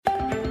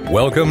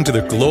Welcome to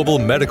the Global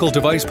Medical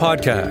Device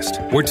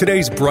Podcast, where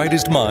today's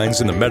brightest minds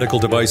in the medical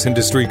device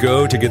industry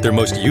go to get their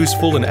most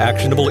useful and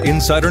actionable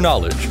insider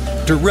knowledge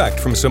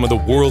direct from some of the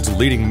world's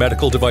leading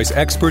medical device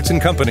experts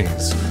and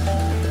companies.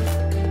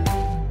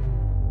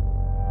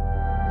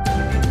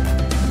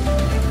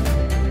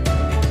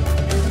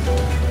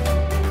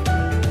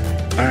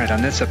 All right,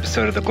 on this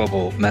episode of the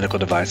Global Medical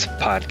Device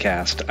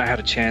Podcast, I had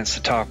a chance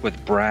to talk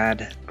with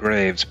Brad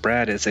Graves.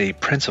 Brad is a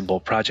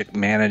principal project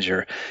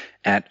manager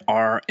at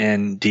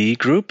RND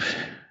Group,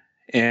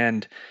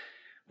 and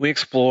we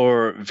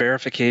explore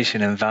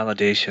verification and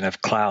validation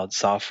of cloud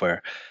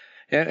software.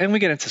 And we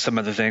get into some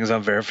other things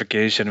on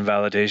verification and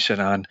validation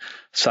on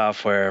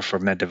software for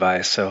med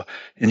device. So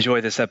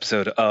enjoy this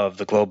episode of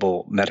the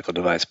Global Medical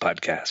Device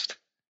Podcast.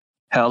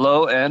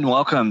 Hello and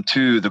welcome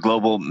to the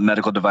Global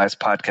Medical Device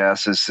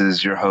Podcast. This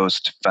is your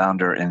host,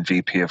 founder, and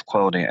VP of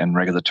Quality and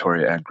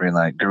Regulatory at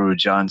Greenlight Guru,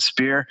 Jon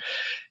Speer.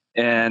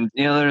 And,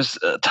 there's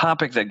a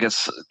topic that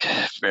gets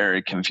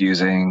very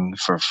confusing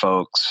for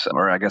folks,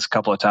 or I guess a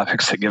couple of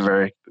topics that get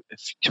very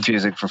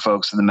confusing for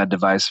folks in the med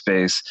device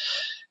space.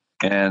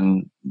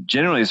 And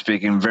generally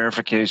speaking,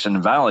 verification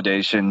and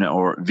validation,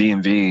 or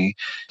V&V,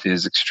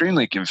 is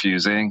extremely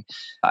confusing.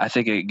 I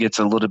think it gets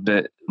a little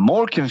bit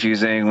more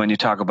confusing when you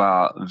talk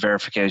about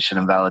verification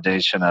and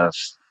validation of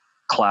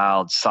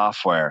cloud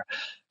software.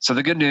 So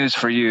the good news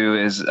for you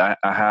is I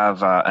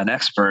have an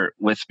expert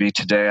with me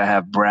today. I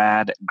have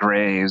Brad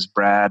Graves.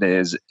 Brad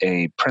is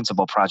a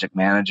principal project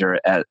manager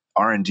at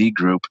RND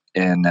Group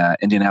in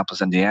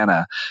Indianapolis,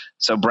 Indiana.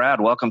 So Brad,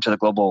 welcome to the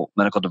Global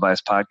Medical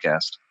Device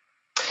Podcast.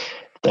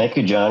 Thank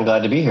you, John.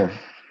 Glad to be here.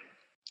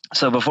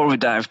 So before we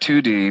dive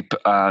too deep,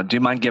 do you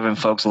mind giving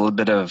folks a little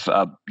bit of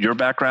your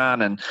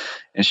background and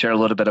share a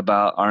little bit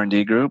about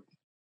R&D Group?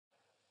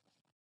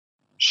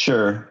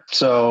 Sure.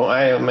 So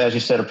I am, as you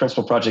said, a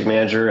principal project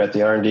manager at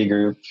the R&D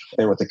Group.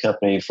 Been with the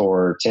company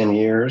for 10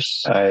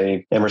 years.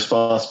 I am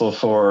responsible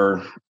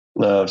for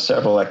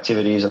several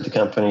activities at the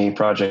company: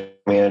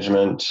 project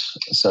management,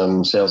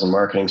 some sales and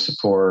marketing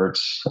support.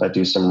 I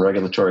do some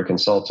regulatory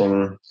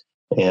consulting,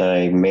 and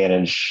I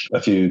manage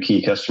a few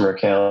key customer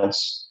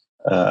accounts.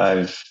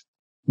 I've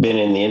been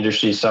in the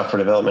industry,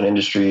 software development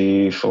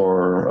industry,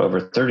 for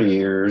over 30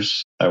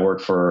 years. I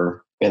worked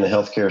in the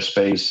healthcare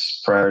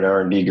space prior to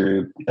R&D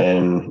Group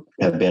and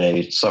have been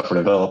a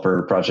software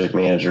developer, project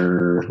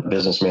manager,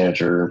 business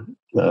manager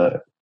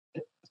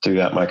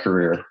throughout my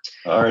career.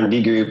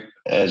 R&D Group,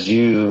 as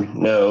you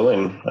know,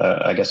 and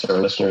I guess our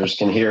listeners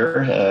can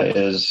hear,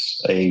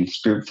 is a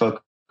group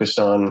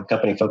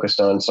company focused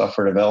on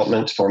software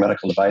development for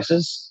medical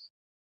devices.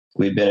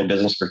 We've been in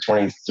business for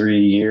 23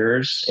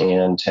 years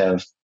and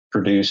I've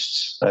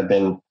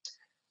been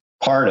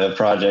part of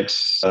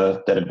projects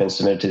that have been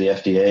submitted to the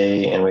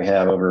FDA, and we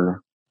have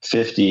over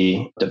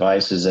 50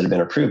 devices that have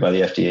been approved by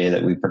the FDA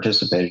that we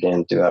participated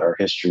in throughout our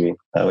history.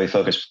 We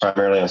focus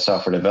primarily on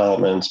software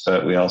development,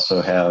 but we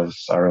also have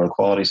our own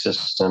quality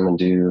system and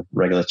do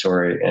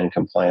regulatory and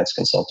compliance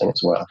consulting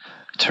as well.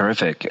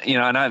 Terrific.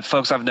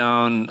 Folks, I've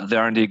known the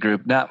R&D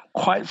Group not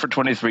quite for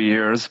 23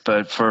 years,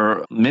 but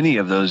for many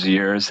of those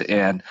years.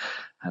 And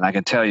I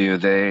can tell you,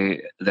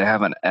 they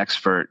have an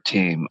expert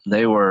team.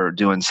 They were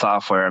doing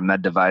software and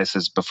med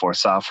devices before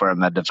software and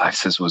med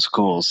devices was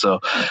cool. So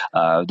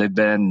they've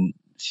been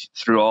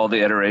through all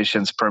the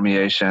iterations,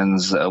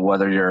 permeations,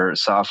 whether your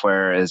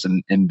software is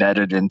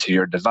embedded into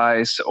your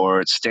device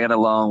or it's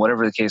standalone,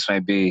 whatever the case may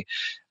be.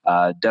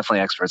 Definitely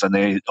experts, and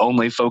they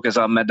only focus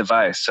on med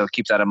device. So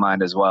keep that in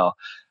mind as well.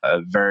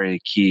 A very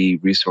key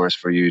resource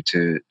for you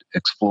to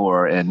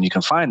explore, and you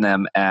can find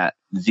them at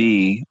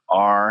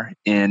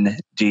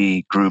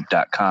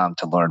therndgroup.com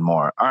to learn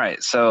more. All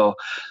right, so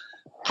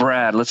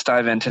Brad, let's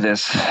dive into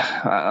this.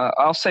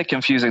 I'll say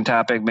confusing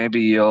topic.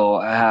 Maybe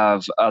you'll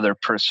have other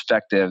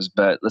perspectives,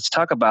 but let's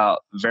talk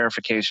about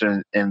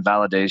verification and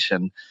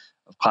validation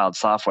of cloud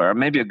software.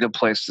 Maybe a good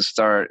place to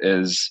start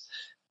is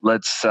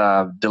let's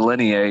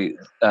delineate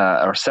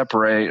or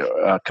separate,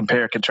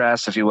 compare,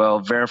 contrast, if you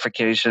will,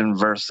 verification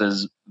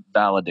versus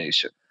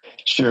validation.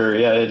 Sure.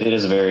 Yeah, it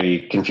is a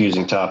very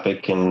confusing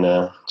topic, and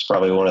it's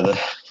probably one of the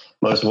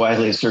most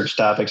widely searched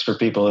topics for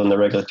people in the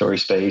regulatory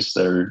space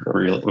that are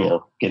really,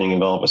 getting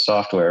involved with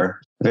software.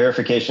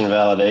 Verification and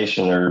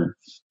validation are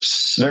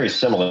very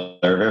similar.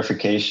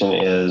 Verification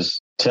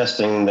is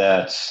testing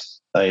that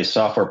a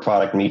software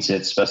product meets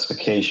its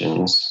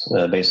specifications,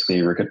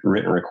 basically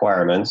written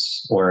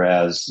requirements,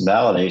 whereas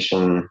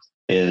validation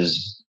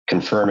is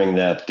confirming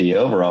that the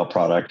overall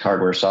product,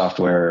 hardware,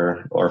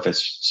 software, or if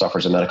it's software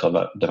as a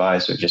medical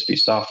device, it would just be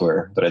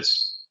software, but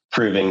it's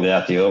proving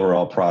that the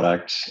overall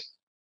product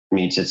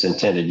meets its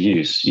intended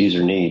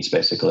user needs,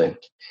 basically.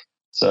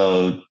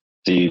 So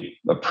the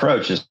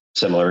approach is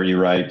similar.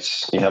 You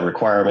have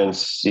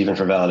requirements. Even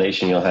for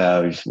validation, you'll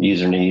have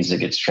user needs that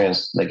get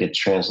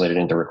translated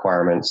into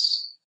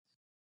requirements,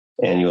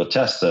 and you will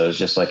test those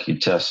just like you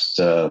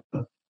test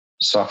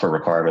software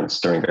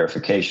requirements during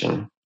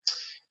verification.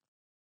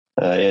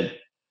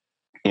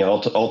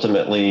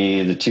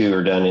 Ultimately, the two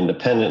are done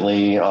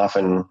independently.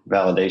 Often,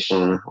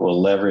 validation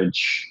will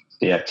leverage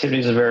the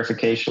activities of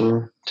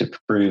verification to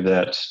prove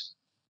that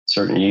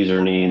certain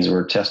user needs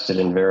were tested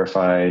and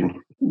verified,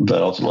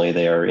 but ultimately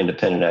they are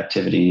independent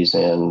activities,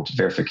 and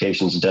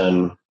verifications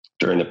done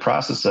during the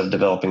process of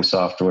developing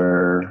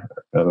software.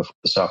 The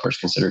software is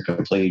considered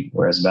complete,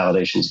 whereas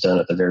validation is done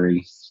at the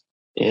very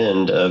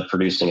end of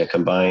producing a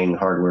combined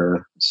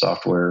hardware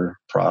software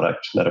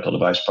product, medical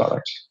device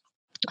product.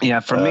 Yeah,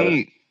 for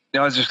me, I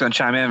was just going to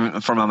chime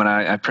in for a moment.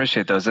 I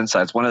appreciate those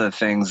insights. One of the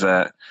things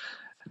that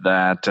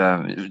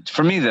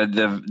for me,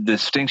 the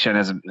distinction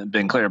hasn't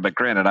been clear, but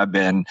granted, I've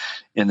been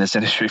in this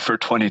industry for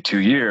 22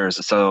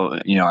 years. So,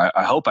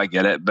 I hope I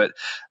get it, but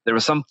there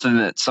was something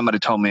that somebody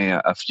told me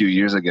a few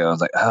years ago. I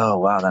was like, oh,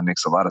 wow, that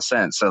makes a lot of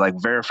sense. So like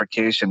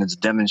verification is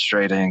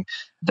demonstrating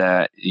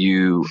that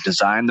you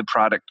designed the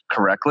product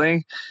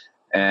correctly,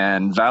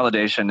 and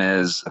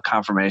validation is a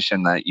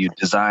confirmation that you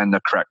designed the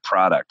correct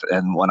product.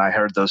 And when I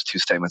heard those two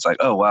statements, like,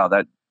 oh, wow,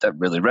 that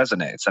really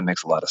resonates. That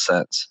makes a lot of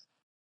sense.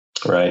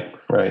 Right.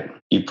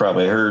 You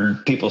probably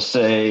heard people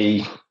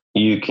say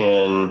you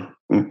can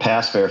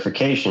pass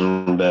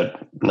verification,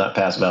 but not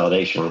pass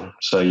validation.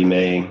 So you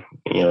may,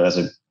 as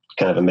a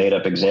kind of a made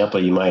up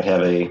example, you might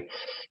have a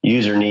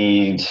user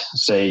need,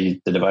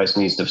 say the device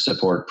needs to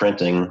support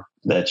printing,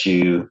 that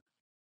you,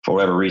 for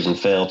whatever reason,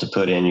 fail to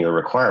put in your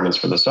requirements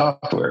for the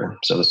software.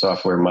 So the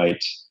software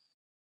might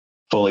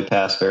fully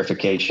pass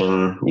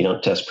verification. You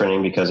don't test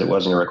printing because it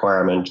wasn't a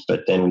requirement,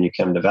 but then when you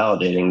come to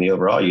validating the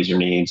overall user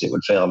needs, it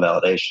would fail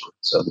validation.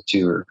 So the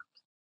two are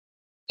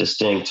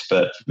distinct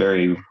but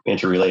very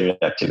interrelated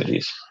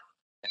activities.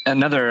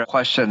 Another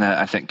question that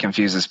I think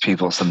confuses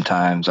people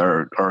sometimes,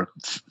 or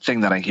thing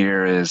that I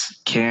hear is,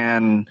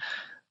 can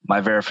my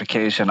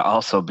verification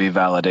also be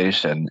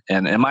validation?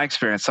 And in my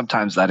experience,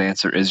 sometimes that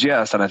answer is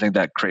yes, and I think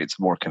that creates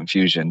more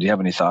confusion. Do you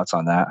have any thoughts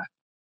on that?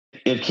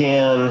 It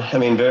can. I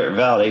mean,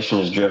 validation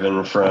is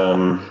driven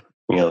from,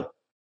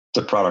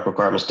 the product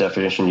requirements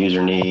definition,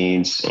 user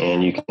needs,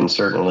 and you can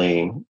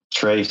certainly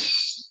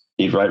trace,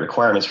 you write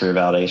requirements for your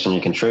validation.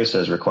 You can trace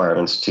those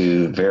requirements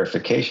to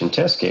verification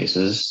test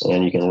cases,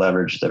 and you can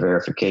leverage the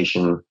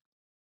verification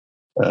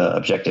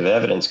objective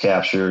evidence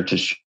capture to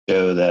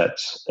show that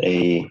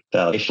a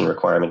validation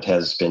requirement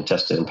has been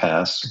tested and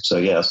passed. So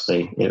yes,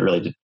 it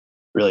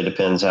really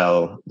depends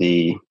how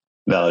the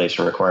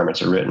validation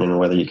requirements are written and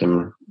whether you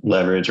can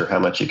leverage or how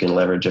much you can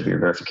leverage of your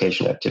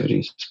verification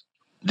activities.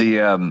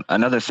 The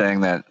another thing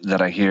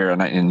that I hear,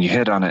 and you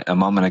hit on it a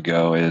moment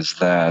ago, is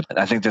that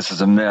I think this is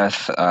a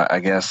myth. I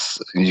guess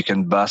you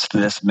can bust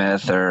this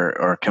myth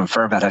or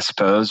confirm it, I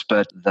suppose.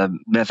 But the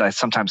myth I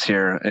sometimes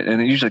hear,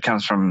 and it usually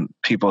comes from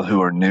people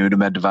who are new to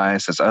med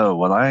device, is, oh,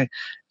 well, I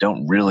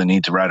don't really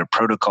need to write a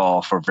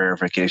protocol for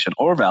verification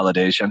or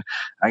validation.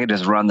 I can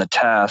just run the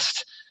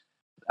test,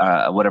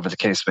 whatever the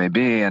case may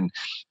be, and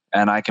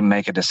I can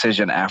make a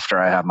decision after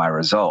I have my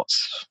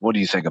results. What do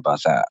you think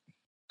about that?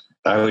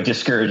 I would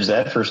discourage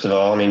that, first of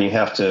all. I mean,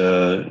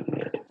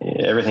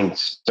 everything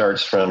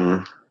starts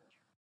from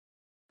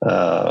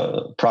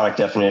product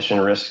definition,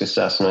 risk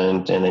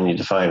assessment, and then you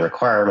define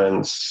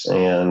requirements,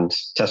 and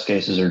test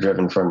cases are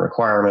driven from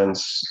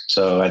requirements.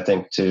 So I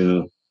think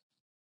to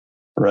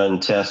run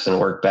tests and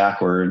work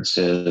backwards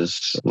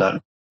is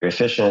not very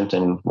efficient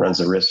and runs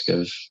the risk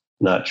of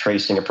not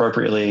tracing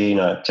appropriately,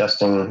 not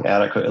testing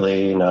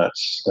adequately, not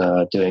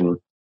doing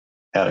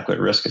adequate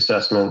risk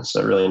assessments.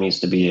 There really needs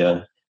to be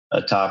a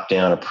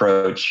top-down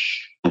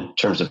approach in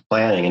terms of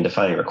planning and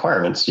defining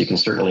requirements. You can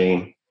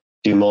certainly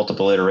do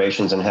multiple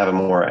iterations and have a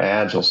more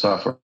agile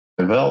software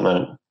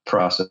development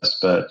process,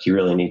 but you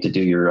really need to do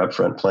your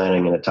upfront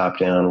planning in a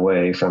top-down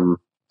way,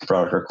 from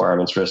product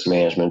requirements, risk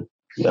management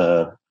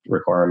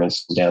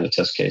requirements, down to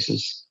test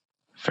cases.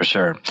 For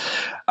sure.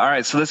 All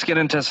right, so let's get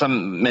into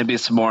some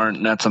more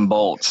nuts and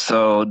bolts.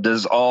 So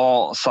does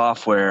all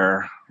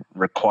software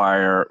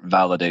require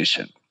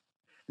validation?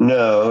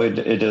 No,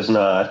 it does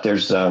not.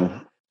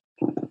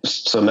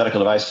 So medical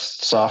device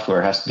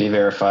software has to be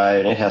verified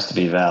and it has to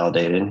be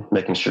validated,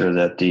 making sure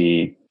that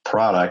the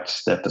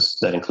product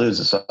that includes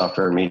the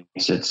software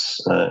meets its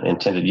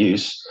intended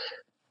use.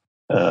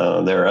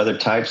 There are other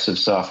types of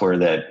software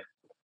that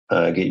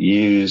get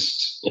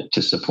used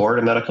to support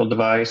a medical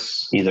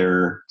device,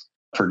 either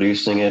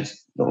producing it,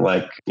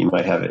 like you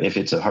might have, if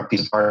it's a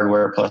piece of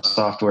hardware plus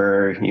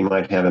software, you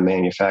might have a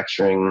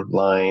manufacturing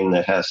line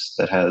that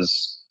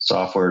has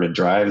software to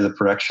drive the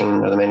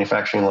production of the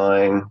manufacturing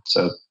line.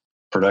 So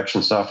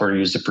production software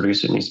used to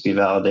produce it needs to be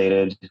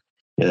validated.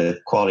 The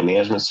quality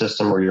management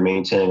system, where you're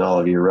maintaining all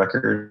of your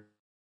record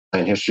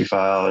and history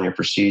file and your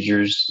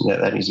procedures,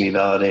 that needs to be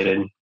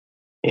validated.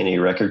 Any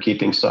record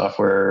keeping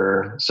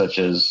software, such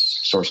as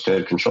source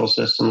code control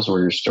systems, where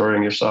you're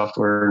storing your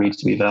software, needs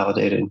to be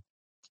validated.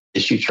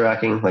 Issue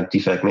tracking, like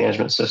defect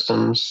management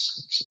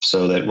systems,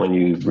 so that when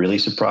you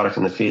release a product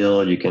in the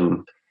field, you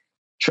can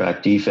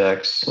track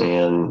defects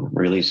and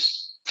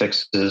release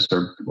fixes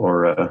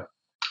or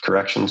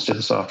corrections to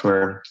the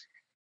software.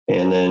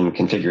 And then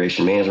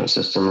configuration management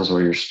systems,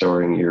 where you're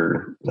storing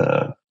your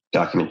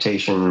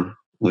documentation,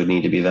 would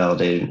need to be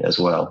validated as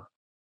well.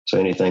 So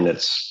anything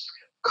that's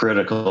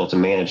critical to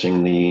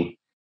managing the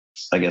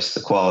I guess,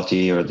 the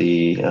quality or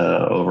the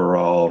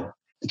overall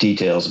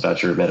details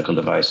about your medical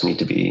device need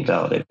to be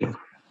validated.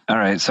 All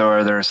right. So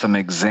are there some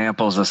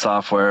examples of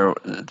software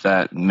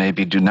that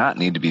maybe do not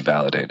need to be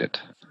validated?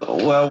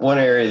 Well, one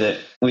area that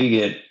we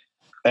get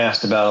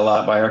asked about a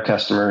lot by our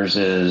customers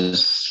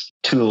is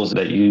tools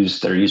that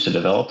are used to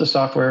develop the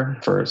software.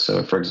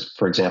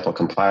 For example,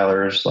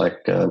 compilers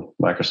like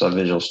Microsoft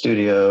Visual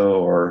Studio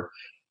or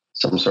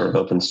some sort of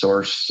open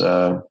source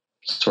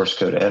source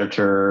code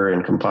editor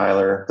and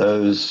compiler.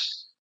 Those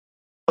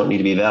don't need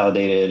to be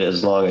validated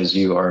as long as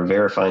you are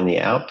verifying the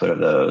output of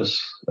those.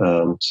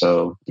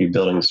 So you're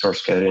building the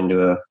source code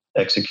into a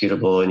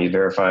executable and you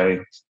verify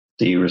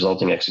the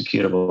resulting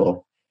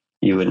executable.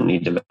 You wouldn't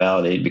need to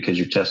validate because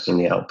you're testing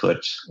the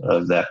output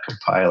of that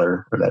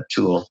compiler or that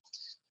tool.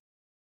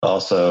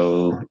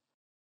 Also,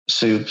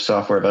 SOUP,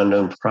 software of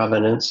unknown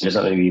provenance, does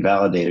not need to be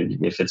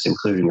validated. If it's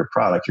included in your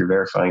product, you're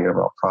verifying your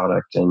overall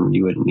product, and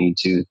you wouldn't need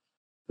to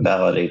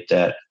validate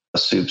that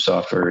SOUP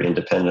software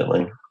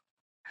independently.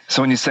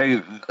 So when you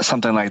say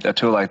something like a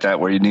tool like that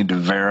where you need to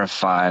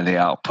verify the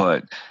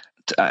output,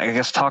 I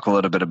guess talk a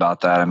little bit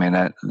about that. I mean,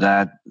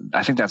 that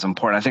I think that's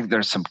important. I think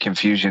there's some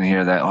confusion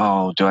here that,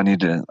 do I need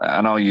to,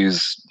 and I'll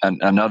use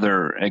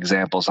another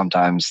example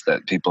sometimes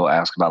that people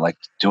ask about, like,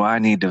 do I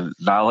need to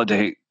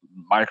validate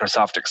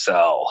Microsoft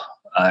Excel?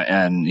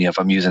 And if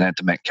I'm using it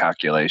to make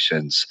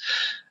calculations?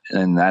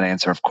 And that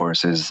answer, of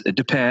course, is it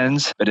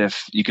depends. But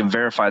if you can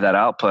verify that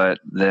output,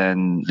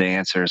 then the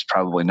answer is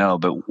probably no.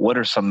 But what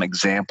are some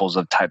examples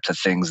of types of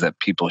things that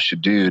people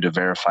should do to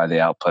verify the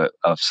output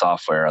of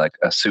software, like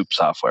a SOUP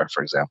software,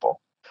 for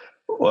example?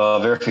 Well,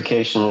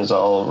 verification is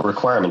all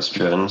requirements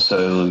driven.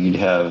 So you'd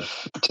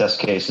have test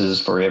cases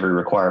for every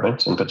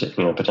requirement and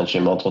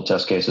potentially multiple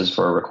test cases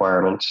for a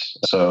requirement.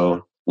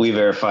 So we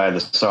verify the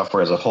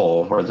software as a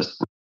whole, where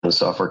the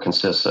software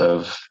consists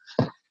of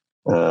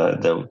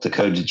the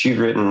code that you've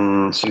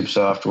written, SOUP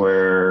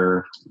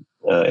software,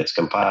 it's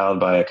compiled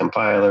by a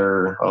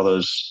compiler, all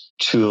those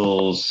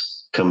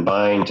tools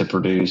combine to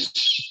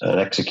produce an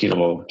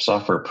executable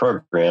software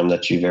program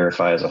that you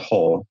verify as a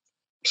whole.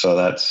 So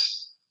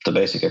that's the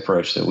basic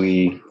approach that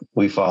we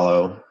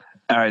follow.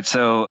 All right.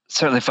 So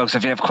certainly, folks,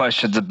 if you have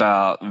questions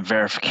about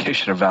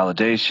verification or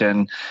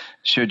validation,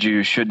 should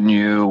you, shouldn't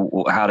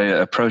you, how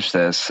to approach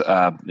this,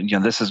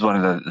 this is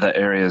one of the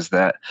areas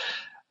that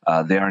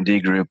the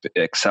R&D group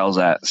excels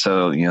at.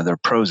 So, they're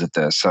pros at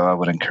this. So I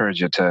would encourage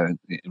you to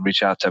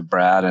reach out to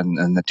Brad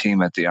and the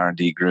team at the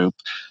R&D group.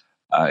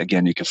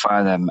 Again, you can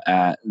find them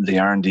at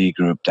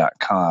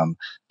therndgroup.com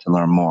to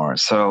learn more.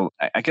 So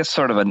I guess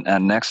sort of a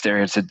next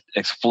area to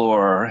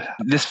explore,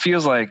 this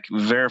feels like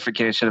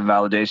verification and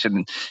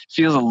validation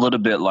feels a little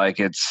bit like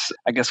it's,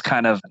 I guess,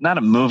 kind of not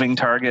a moving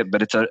target,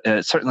 but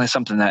it's certainly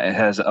something that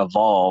has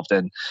evolved.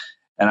 And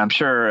I'm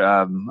sure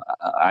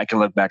I can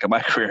look back at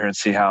my career and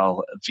see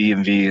how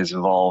V&V has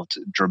evolved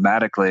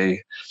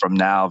dramatically from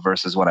now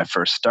versus when I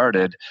first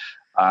started.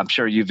 I'm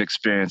sure you've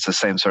experienced the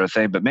same sort of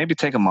thing, but maybe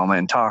take a moment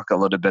and talk a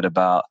little bit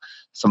about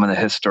some of the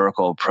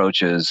historical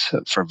approaches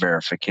for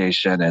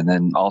verification and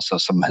then also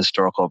some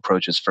historical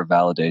approaches for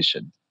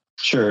validation.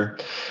 Sure.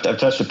 I've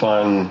touched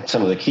upon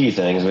some of the key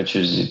things, which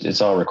is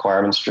it's all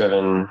requirements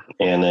driven.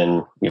 And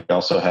then you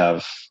also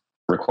have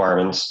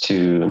requirements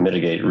to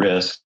mitigate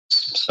risks.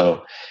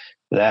 So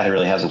that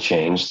really hasn't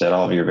changed, that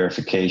all of your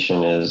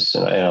verification is,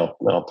 and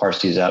I'll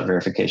parse these out,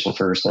 verification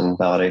first and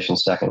validation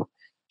second.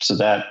 So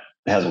that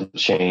hasn't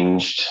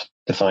changed.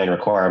 Define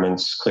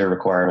requirements, clear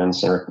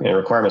requirements, and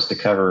requirements to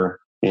cover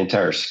the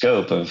entire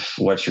scope of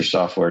what your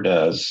software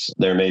does.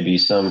 There may be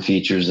some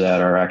features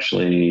that are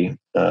actually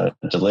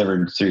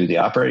delivered through the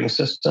operating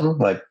system,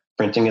 like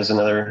printing is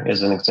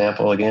an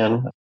example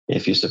again.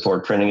 If you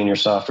support printing in your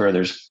software,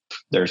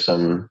 there's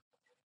some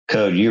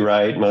code you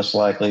write most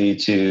likely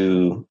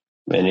to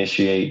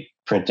initiate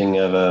printing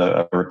of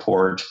a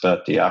report,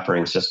 but the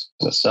operating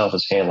system itself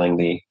is handling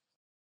the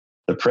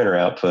printer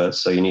output.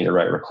 So you need to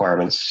write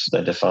requirements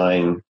that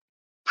define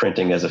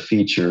printing as a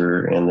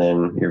feature, and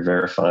then you're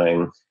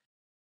verifying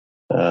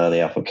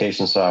the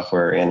application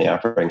software and the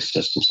operating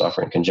system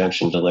software in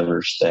conjunction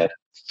delivers that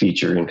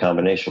feature in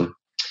combination.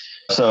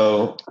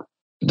 So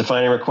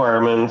defining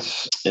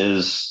requirements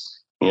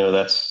is,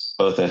 that's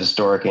both a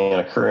historic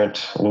and a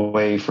current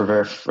way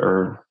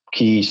or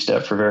key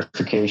step for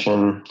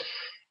verification.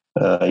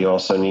 You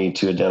also need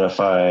to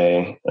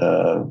identify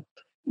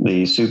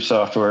the SOUP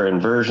software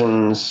and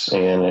versions.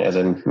 And as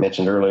I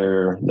mentioned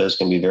earlier, those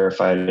can be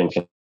verified in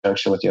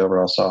conjunction with the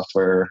overall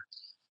software.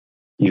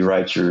 You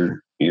write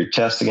your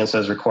test against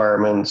those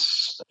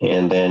requirements,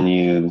 and then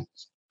you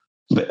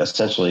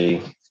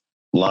essentially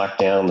lock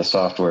down the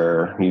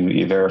software.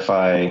 You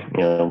verify,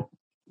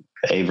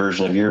 a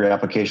version of your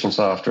application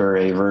software,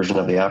 a version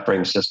of the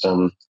operating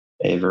system,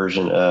 a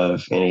version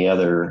of any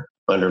other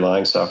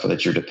underlying software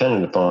that you're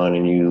dependent upon,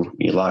 and you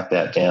lock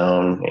that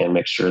down and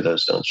make sure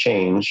those don't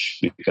change,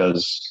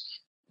 because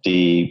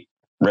the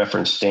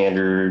reference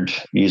standard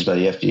used by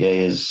the FDA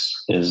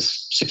is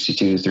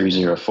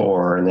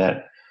 62304, and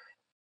that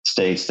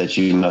states that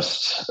you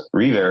must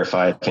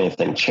re-verify if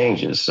anything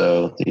changes.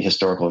 So the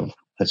historical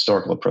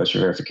approach to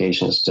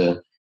verification is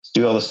to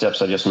do all the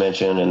steps I just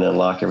mentioned and then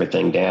lock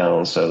everything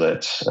down so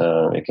that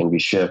it can be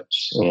shipped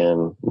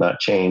and not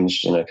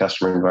changed in a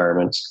customer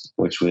environment,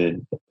 which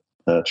would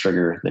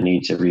trigger the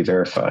need to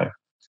re-verify.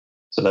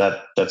 So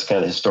that's kind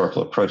of the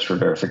historical approach for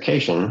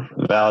verification.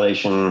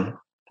 Validation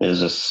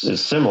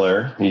is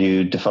similar.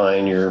 You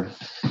define your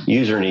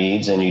user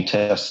needs and you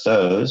test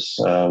those.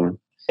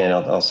 And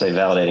I'll say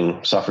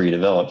validating software you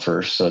develop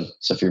first. So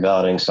if you're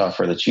validating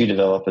software that you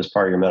develop as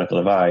part of your medical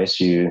device,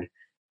 you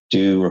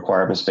do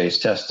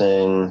requirements-based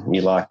testing,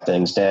 you lock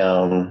things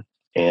down,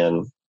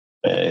 and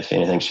if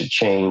anything should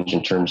change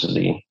in terms of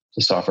the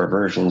software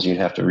versions, you'd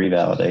have to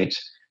revalidate.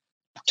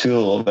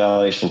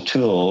 Validation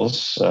tools,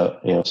 so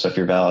if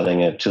you're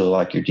validating a tool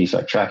like your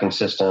defect tracking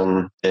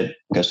system, it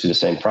goes through the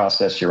same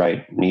process. You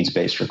write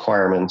needs-based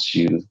requirements,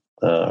 you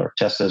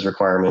test those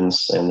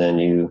requirements, and then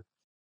you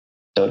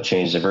don't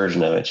change the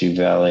version of it. You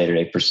validated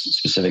a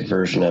specific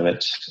version of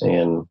it,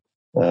 and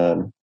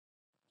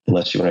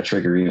unless you want to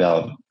trigger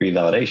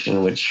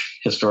revalidation, which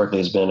historically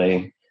has been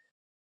a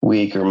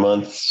week or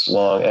months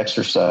long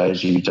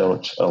exercise, you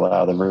don't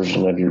allow the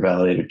version of your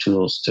validated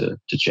tools to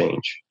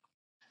change.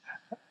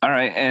 All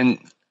right. And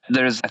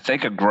there's, I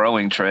think, a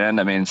growing trend.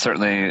 I mean,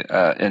 certainly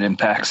it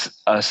impacts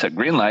us at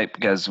Greenlight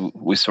because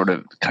we sort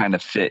of kind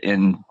of fit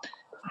in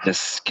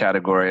this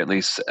category, at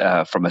least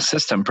from a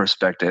system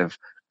perspective,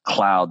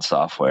 cloud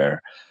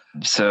software.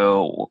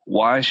 So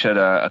why should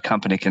a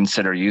company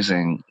consider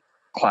using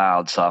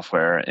cloud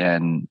software,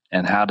 and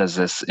how does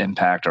this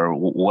impact, or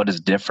what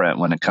is different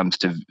when it comes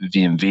to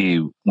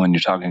V&V when you're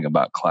talking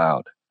about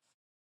cloud?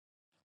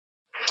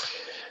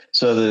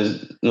 So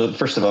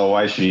first of all,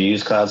 why should you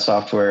use cloud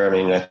software? I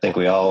mean, I think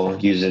we all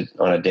use it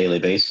on a daily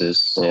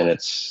basis, and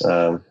it's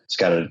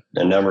got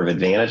a number of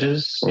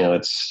advantages.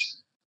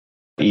 It's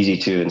easy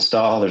to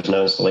install. There's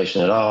no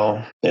installation at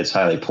all. It's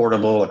highly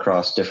portable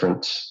across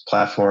different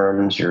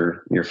platforms,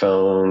 your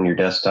phone, your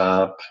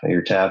desktop,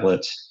 your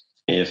tablet.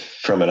 If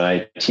from an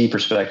IT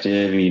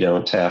perspective, you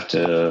don't have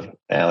to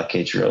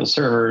allocate your own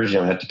servers, you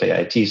don't have to pay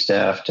IT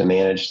staff to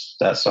manage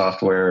that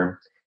software.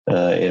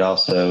 It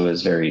also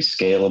is very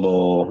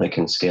scalable. It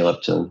can scale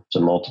up to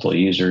multiple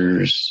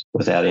users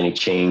without any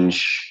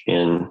change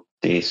in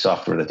the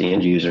software that the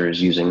end user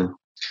is using.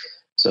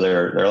 So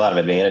there are a lot of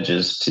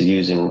advantages to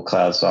using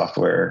cloud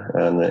software,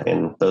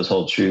 and those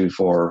hold true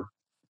for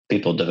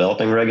people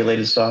developing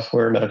regulated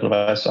software, medical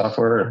device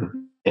software,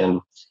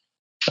 and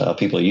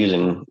people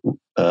using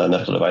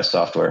medical device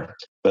software.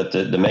 But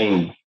the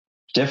main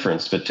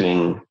difference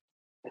between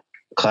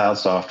cloud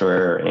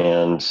software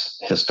and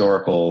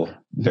historical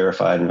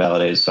verified and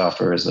validated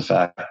software is the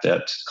fact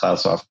that cloud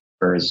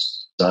software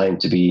is designed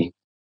to be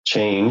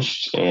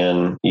changed,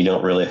 and you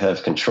don't really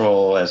have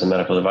control as a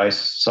medical device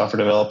software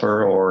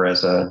developer or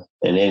as an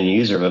end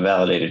user of a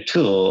validated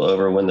tool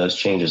over when those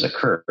changes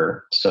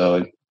occur.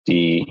 So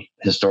the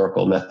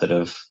historical method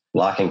of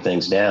locking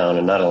things down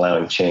and not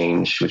allowing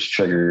change, which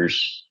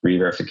triggers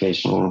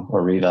re-verification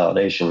or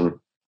revalidation,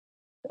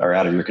 are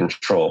out of your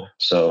control.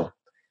 So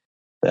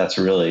that's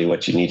really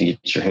what you need to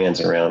get your hands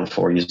around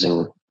for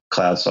using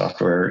cloud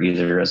software,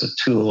 either as a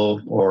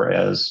tool or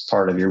as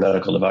part of your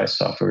medical device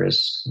software,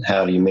 is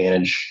how do you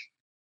manage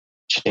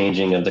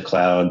changing of the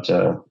cloud,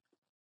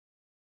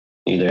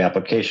 either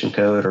application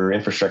code or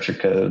infrastructure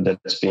code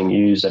that's being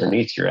used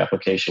underneath your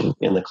application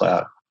in the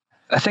cloud.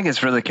 I think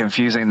it's really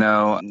confusing,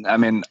 though. I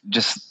mean,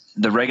 just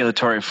the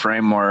regulatory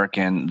framework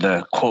and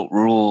the quote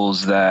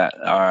rules that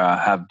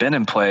have been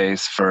in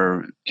place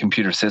for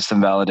computer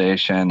system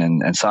validation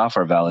and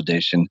software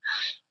validation,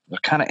 they're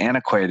kind of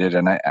antiquated.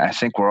 And I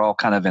think we're all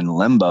kind of in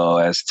limbo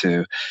as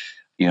to,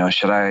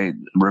 should I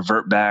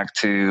revert back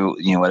to,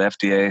 what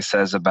FDA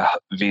says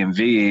about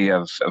V&V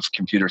of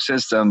computer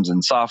systems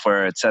and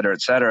software, et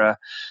cetera,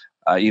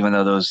 even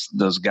though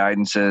those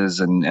guidances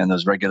and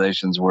those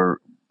regulations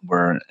were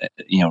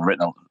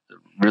written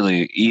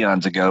really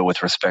eons ago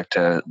with respect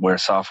to where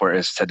software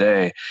is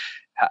today.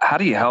 How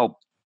do you help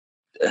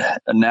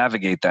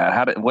navigate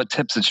that? What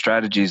tips and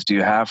strategies do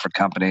you have for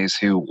companies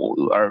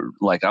who are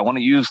like, I want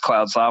to use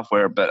cloud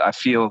software, but I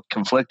feel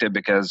conflicted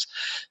because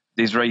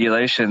these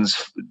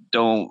regulations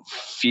don't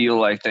feel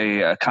like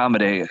they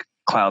accommodate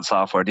cloud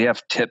software? Do you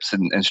have tips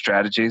and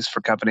strategies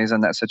for companies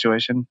in that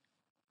situation?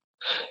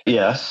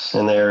 Yes,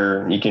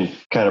 and you can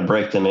kind of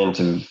break them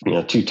into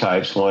two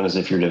types. One is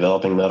if you're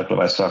developing medical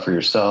device software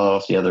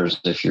yourself. The other is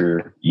if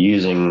you're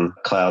using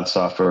cloud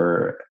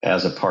software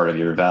as a part of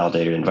your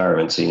validated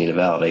environment. So you need to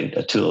validate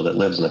a tool that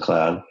lives in the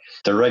cloud.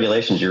 The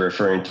regulations you're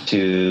referring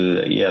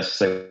to, yes,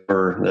 they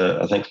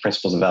were. I think the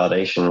principles of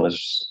validation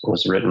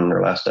was written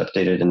or last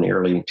updated in the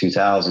early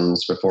 2000s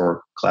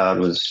before cloud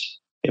was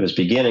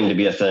beginning to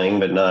be a thing,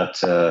 but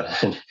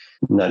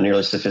not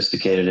nearly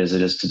sophisticated as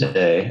it is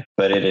today.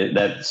 But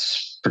that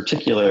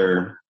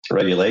particular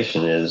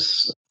regulation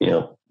is,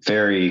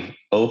 very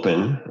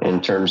open in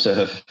terms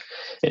of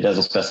it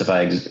doesn't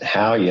specify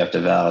how you have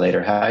to validate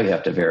or how you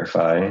have to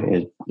verify.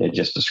 It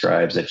just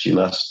describes that you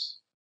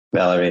must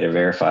validate or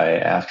verify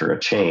after a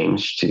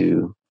change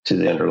to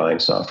the underlying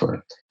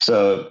software.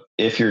 So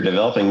if you're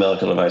developing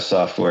medical device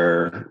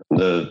software,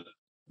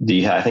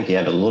 I think you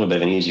have a little bit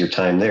of an easier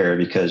time there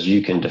because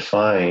you can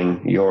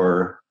define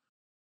your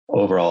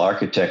overall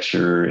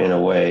architecture in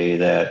a way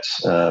that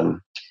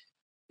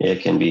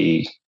it can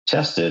be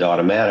tested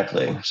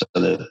automatically, so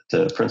that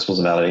the principles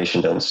of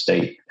validation don't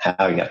state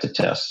how you have to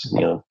test.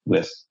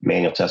 With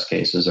manual test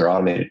cases or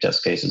automated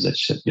test cases, it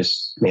should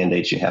just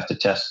mandate you have to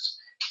test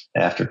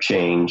after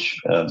change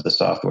of the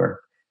software.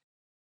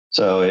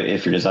 So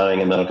if you're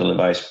designing a medical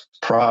device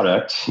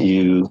product,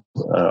 you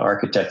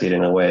architect it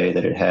in a way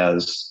that it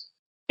has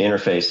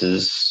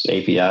interfaces,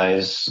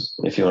 APIs,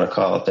 if you want to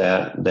call it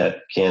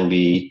that can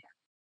be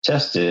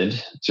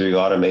tested through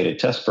automated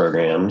test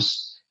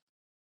programs.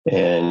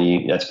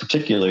 And that's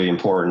particularly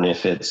important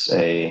if it's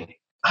a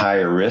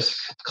higher risk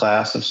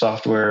class of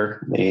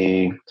software.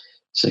 The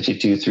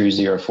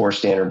 62304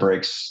 standard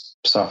breaks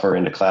software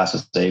into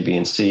classes A, B,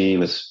 and C,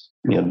 with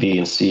B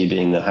and C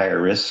being the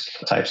higher risk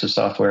types of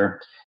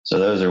software. So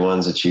those are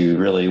ones that you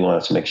really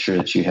want to make sure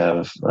that you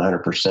have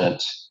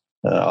 100%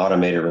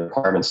 automated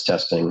requirements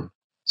testing.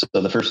 So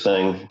the first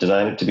thing,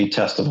 design it to be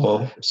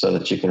testable so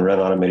that you can run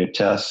automated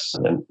tests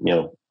and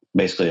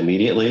basically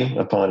immediately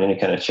upon any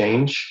kind of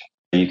change.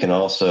 You can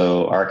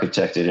also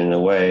architect it in a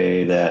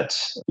way that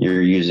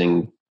you're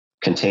using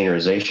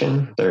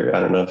containerization. I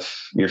don't know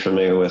if you're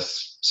familiar with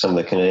some of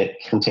the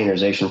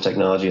containerization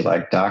technology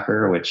like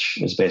Docker, which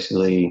is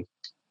basically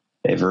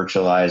a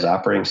virtualized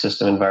operating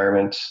system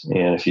environment.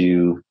 And if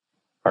you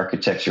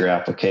architect your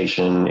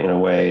application in a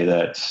way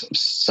that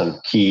some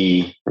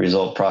key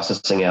result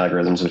processing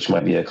algorithms, which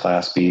might be a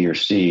class B or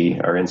C,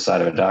 are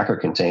inside of a Docker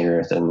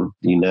container, then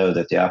you know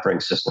that the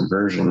operating system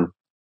version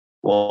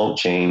won't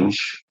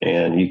change,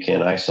 and you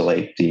can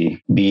isolate the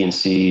B and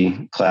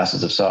C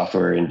classes of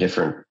software in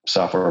different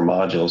software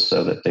modules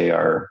so that they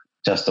are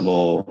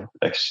testable,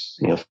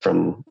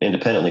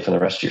 independently from the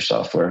rest of your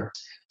software.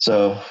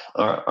 So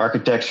our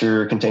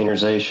architecture,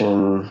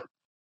 containerization,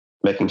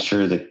 making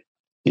sure that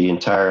the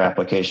entire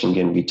application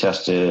can be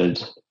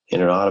tested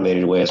in an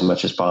automated way as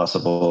much as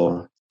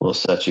possible will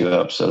set you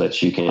up so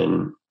that you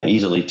can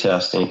easily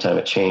test anytime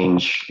a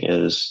change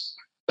is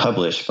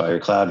published by your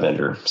cloud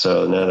vendor.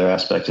 So another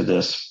aspect of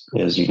this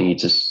is you need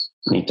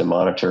to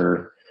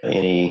monitor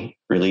any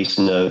release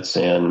notes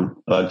and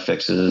bug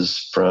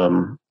fixes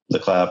from the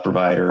cloud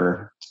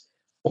provider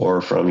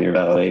or from your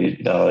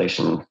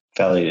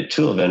validated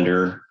tool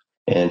vendor,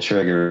 and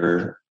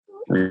trigger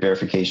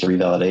verification,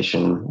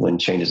 revalidation when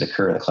changes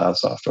occur in the cloud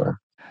software.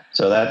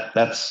 So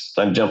that's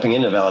I'm jumping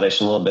into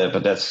validation a little bit,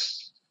 but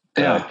that's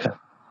kind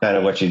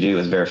of what you do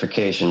with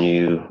verification.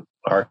 You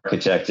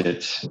architect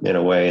it in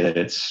a way that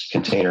it's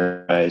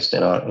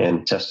containerized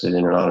and tested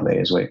in an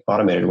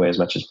automated way as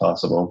much as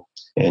possible.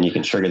 And you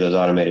can trigger those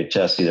automated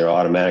tests either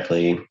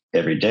automatically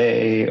every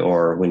day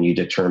or when you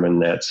determine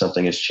that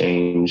something has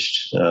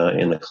changed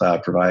in the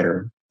cloud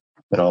provider.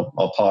 But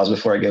I'll pause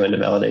before I go into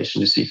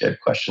validation to see if you have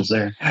questions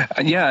there.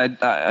 Yeah,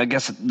 I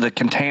guess the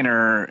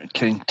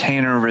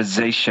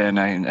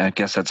containerization, I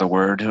guess that's a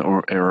word,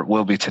 or it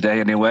will be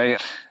today anyway.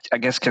 I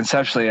guess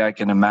conceptually I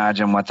can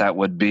imagine what that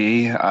would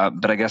be.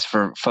 But I guess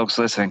for folks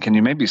listening, can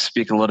you maybe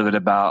speak a little bit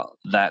about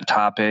that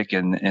topic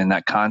and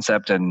that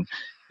concept and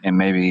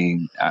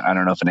maybe, I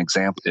don't know if an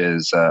example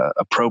is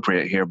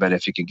appropriate here, but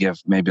if you could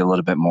give maybe a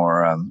little bit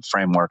more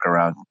framework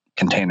around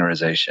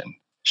containerization.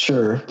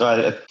 Sure.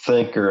 I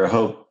think or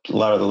hope a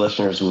lot of the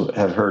listeners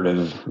have heard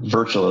of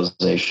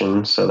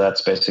virtualization. So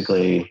that's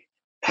basically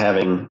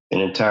having an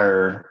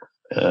entire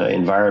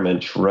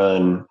environment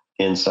run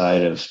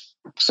inside of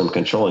some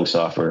controlling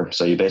software.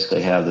 So you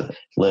basically have the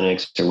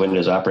Linux or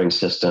Windows operating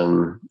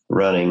system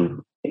running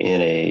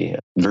in a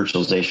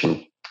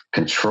virtualization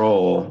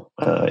control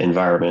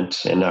environment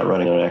and not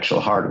running on actual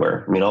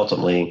hardware. I mean,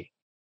 ultimately,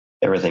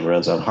 everything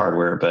runs on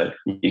hardware, but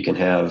you can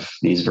have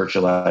these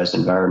virtualized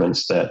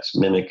environments that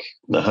mimic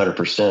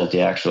 100%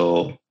 the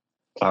actual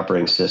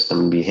operating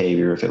system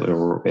behavior if it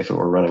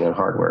were running on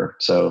hardware.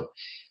 So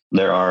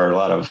there are a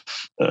lot of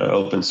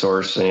open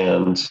source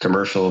and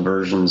commercial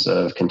versions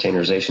of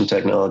containerization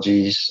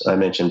technologies. I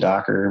mentioned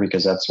Docker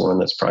because that's one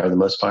that's probably the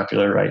most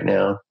popular right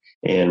now.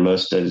 And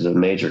most of the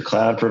major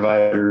cloud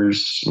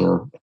providers,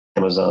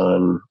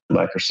 Amazon,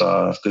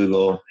 Microsoft,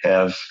 Google,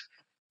 have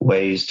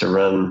ways to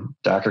run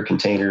Docker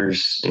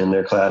containers in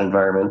their cloud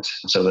environment.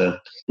 So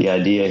the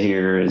idea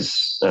here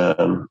is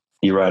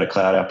you write a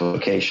cloud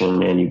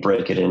application and you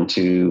break it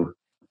into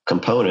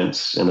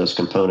components, and those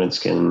components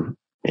can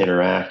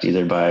interact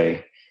either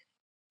by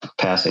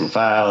passing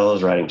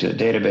files, writing to a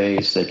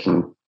database. They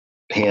can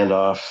hand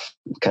off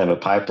kind of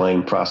a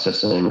pipeline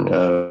processing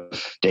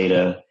of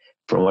data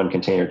from one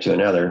container to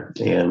another.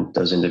 And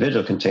those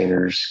individual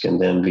containers can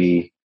then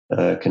be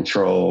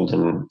controlled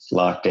and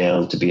locked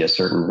down to be a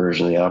certain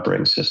version of the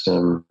operating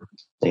system.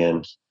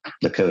 And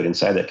the code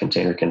inside that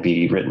container can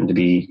be written to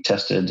be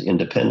tested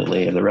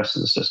independently of the rest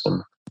of the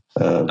system.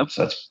 So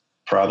that's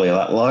probably a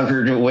lot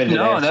longer to win.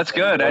 No, that's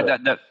good.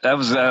 That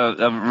was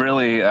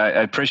really, I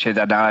appreciate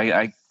that. Now,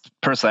 I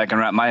personally, I can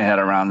wrap my head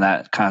around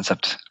that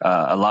concept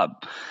a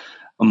lot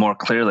more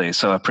clearly.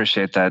 So I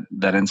appreciate that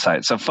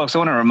insight. So folks, I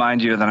want to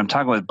remind you that I'm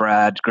talking with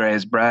Brad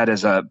Graves. Brad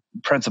is a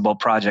principal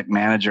project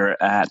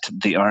manager at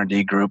the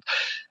R&D Group.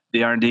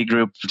 The R&D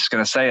Group, I'm just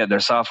going to say it, they're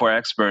software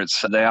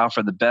experts. They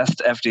offer the best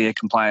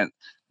FDA-compliant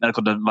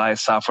medical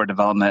device software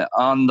development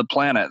on the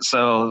planet.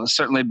 So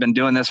certainly been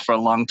doing this for a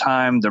long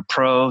time. They're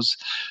pros.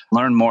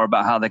 Learn more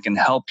about how they can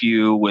help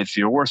you with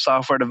your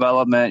software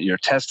development, your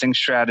testing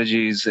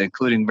strategies,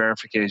 including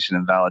verification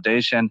and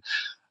validation.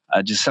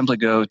 Just simply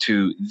go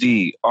to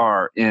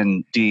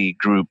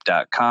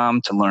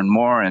therndgroup.com to learn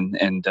more.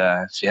 And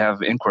if you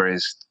have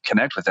inquiries,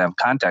 connect with them,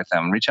 contact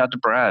them, reach out to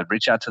Brad,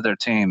 reach out to their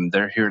team.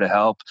 They're here to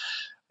help.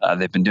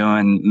 They've been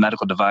doing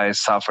medical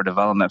device software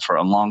development for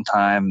a long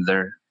time.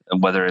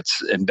 Whether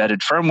it's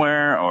embedded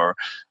firmware or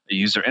a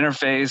user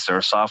interface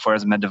or software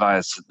as a med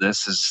device,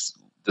 this is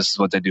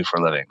what they do for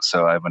a living.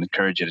 So I would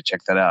encourage you to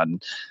check that out.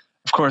 And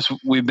of course,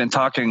 we've been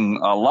talking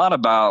a lot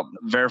about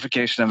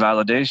verification and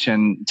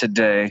validation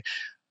today.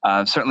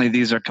 Certainly,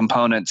 these are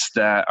components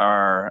that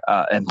are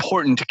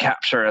important to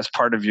capture as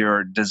part of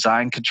your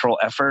design control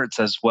efforts,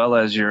 as well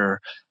as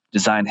your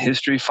design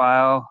history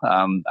file.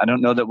 I don't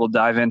know that we'll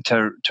dive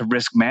into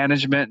risk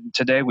management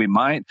today. We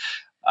might,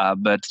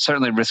 but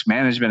certainly risk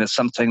management is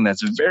something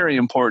that's very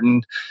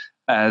important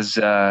as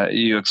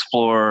you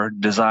explore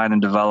design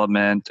and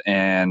development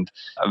and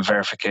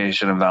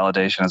verification and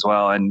validation as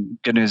well. And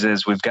good news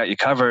is we've got you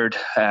covered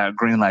at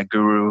Greenlight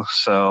Guru.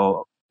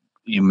 So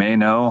you may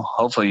know,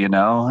 hopefully you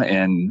know,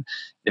 and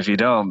if you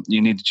don't,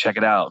 you need to check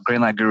it out.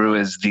 Greenlight Guru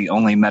is the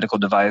only medical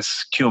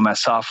device QMS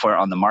software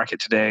on the market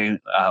today.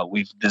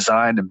 We've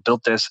designed and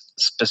built this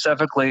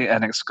specifically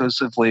and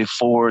exclusively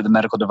for the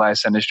medical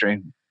device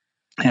industry.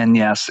 And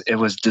yes, it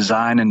was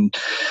designed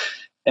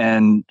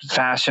and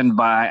fashioned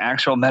by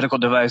actual medical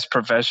device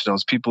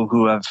professionals, people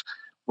who have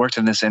worked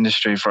in this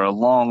industry for a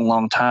long,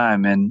 long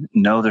time and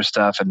know their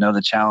stuff and know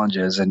the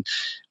challenges. And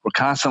we're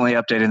constantly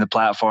updating the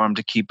platform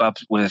to keep up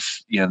with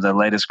the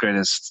latest,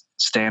 greatest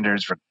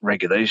standards,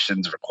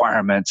 regulations,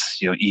 requirements,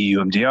 EU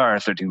MDR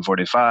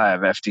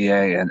 1345,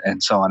 FDA,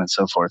 and so on and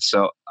so forth.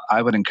 So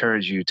I would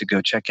encourage you to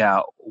go check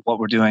out what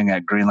we're doing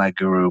at Greenlight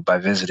Guru by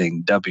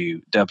visiting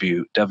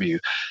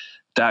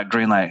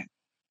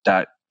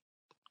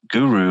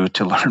www.greenlight.guru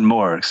to learn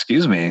more.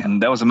 Excuse me.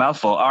 And that was a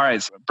mouthful. All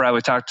right, so Brad,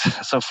 we talked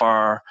so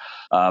far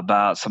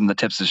about some of the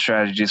tips and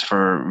strategies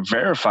for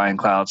verifying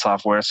cloud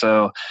software.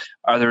 So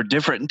are there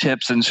different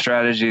tips and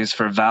strategies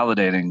for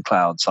validating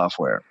cloud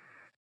software?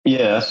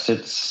 Yes,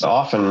 it's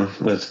often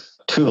with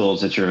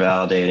tools that you're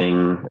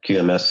validating,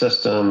 QMS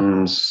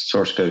systems,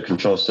 source code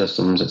control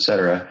systems, et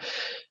cetera.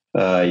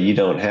 You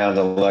don't have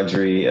the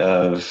luxury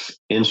of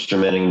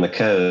instrumenting the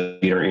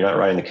code. You're not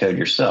writing the code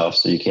yourself,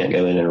 so you can't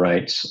go in and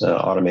write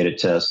automated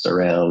tests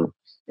around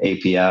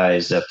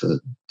APIs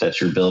that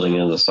you're building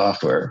into the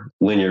software.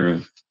 When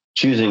you're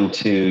choosing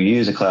to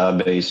use a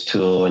cloud-based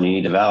tool and you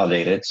need to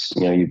validate it,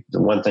 the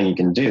one thing you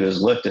can do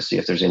is look to see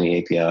if there's any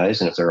APIs,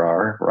 and if there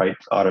are, write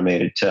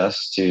automated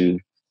tests to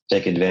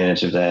take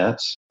advantage of that.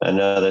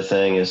 Another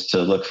thing is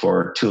to look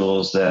for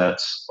tools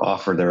that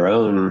offer their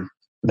own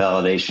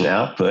validation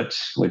output,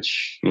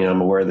 which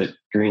I'm aware that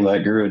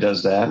Greenlight Guru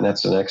does that, and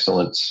that's an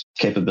excellent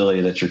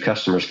capability that your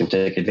customers can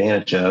take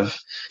advantage of.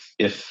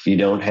 If you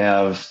don't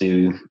have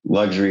the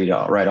luxury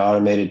to write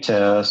automated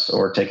tests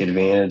or take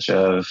advantage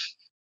of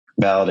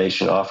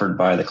validation offered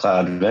by the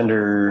cloud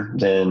vendor,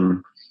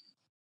 then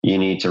you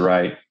need to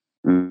write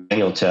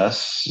manual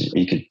tests.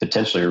 You could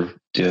potentially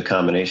do a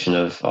combination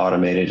of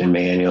automated and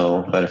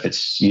manual, but if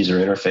it's user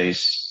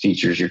interface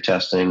features you're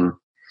testing,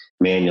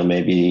 manual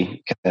may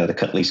be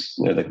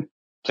the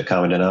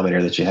common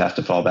denominator that you have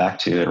to fall back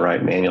to and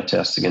write manual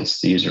tests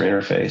against the user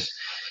interface.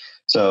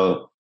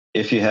 So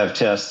if you have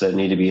tests that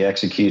need to be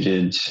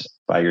executed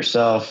by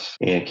yourself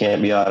and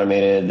can't be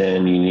automated,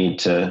 then you need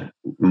to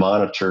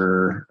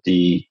monitor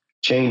the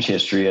change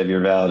history of your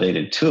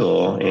validated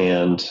tool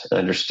and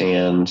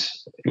understand,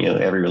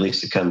 every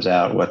release that comes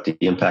out, what the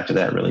impact of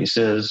that release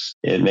is.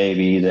 It may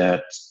be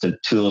that the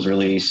tool's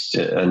released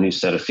a new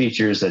set of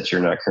features that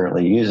you're not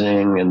currently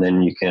using, and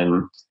then you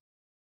can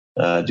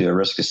do a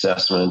risk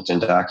assessment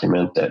and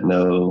document that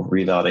no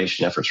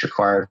revalidation efforts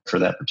required for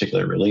that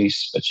particular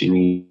release, but you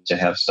need to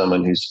have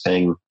someone who's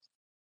paying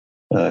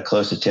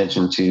close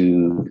attention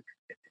to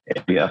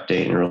every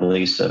update and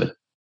release of a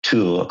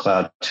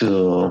cloud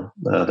tool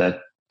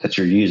that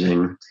you're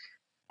using,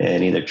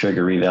 and either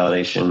trigger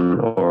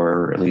revalidation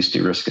or at least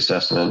do risk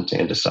assessment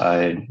and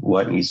decide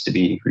what needs to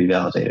be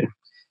revalidated.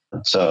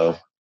 So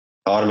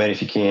automate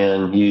if you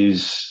can,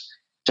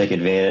 take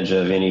advantage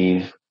of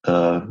any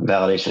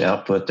validation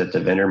output that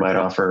the vendor might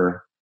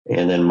offer,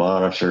 and then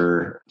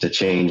monitor the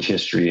change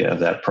history of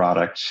that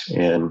product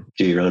and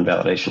do your own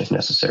validation if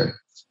necessary.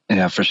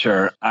 Yeah, for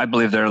sure. I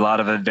believe there are a lot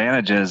of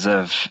advantages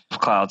of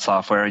cloud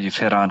software. You've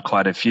hit on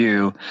quite a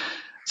few.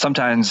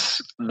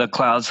 Sometimes the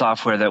cloud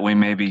software that we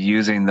may be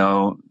using,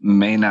 though,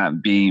 may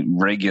not be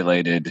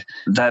regulated.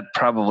 That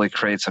probably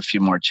creates a few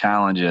more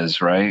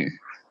challenges, right?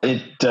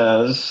 It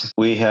does.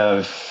 We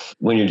have,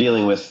 when you're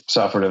dealing with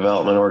software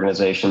development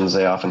organizations,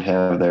 they often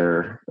have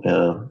the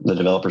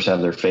developers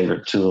have their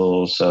favorite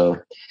tools. So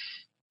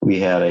we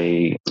had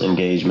a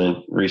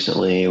engagement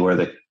recently where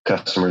the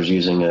customer's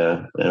using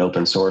an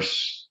open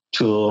source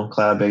tool,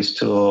 cloud-based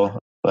tool.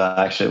 Well,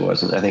 actually, it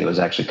wasn't. I think it was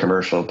actually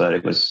commercial, but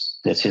its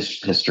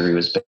history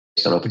was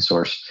based on open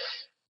source.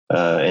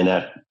 And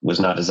that was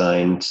not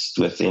designed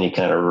with any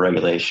kind of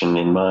regulation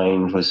in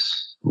mind,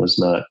 was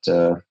not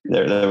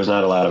there was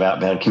not a lot of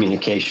outbound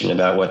communication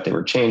about what they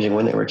were changing,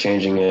 when they were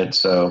changing it.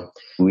 So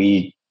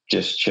we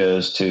just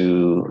chose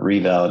to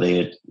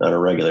revalidate it on a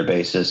regular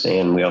basis.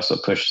 And we also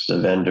pushed the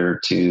vendor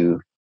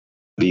to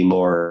be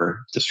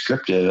more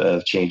descriptive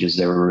of changes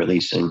they were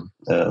releasing,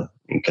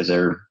 because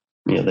their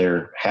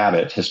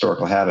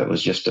historical habit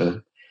was just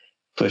to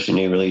push a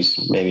new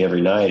release maybe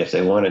every night if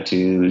they wanted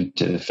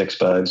to fix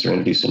bugs or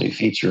introduce a new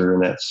feature.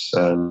 And that's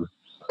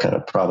kind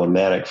of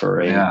problematic for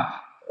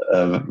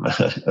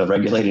a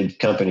regulated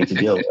company to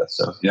deal with.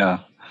 So yeah.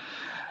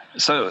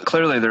 So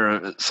clearly there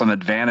are some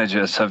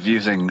advantages of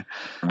using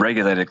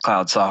regulated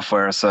cloud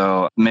software.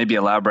 So maybe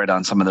elaborate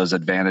on some of those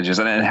advantages.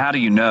 And how do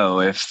you know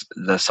if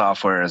the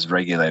software is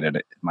regulated?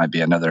 It might be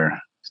another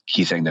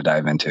key thing to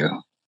dive into.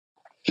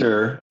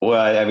 Sure. Well,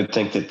 I would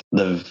think that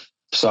the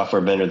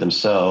software vendor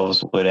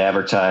themselves would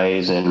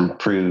advertise and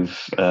prove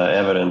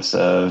evidence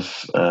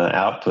of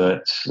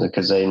output,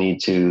 because they need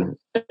to,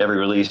 every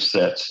release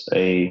that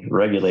a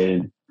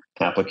regulated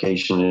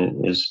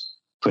application is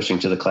pushing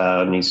to the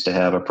cloud needs to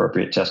have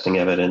appropriate testing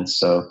evidence.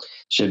 So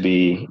should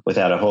be,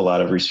 without a whole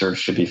lot of research,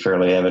 should be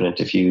fairly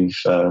evident if you've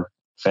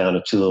found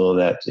a tool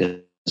that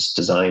is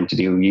designed to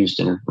be used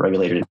in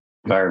regulated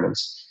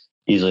environments.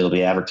 Usually it'll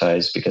be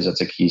advertised because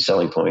it's a key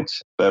selling point.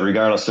 But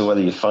regardless of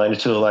whether you find a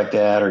tool like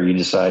that or you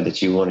decide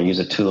that you want to use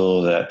a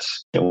tool that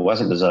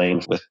wasn't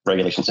designed with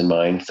regulations in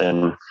mind,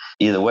 then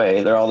either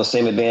way, they're all the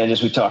same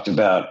advantages we talked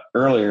about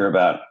earlier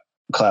about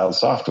cloud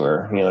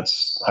software.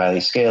 It's highly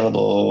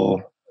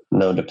scalable,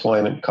 no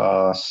deployment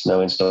costs,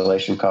 no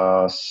installation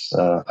costs,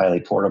 highly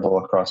portable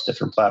across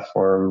different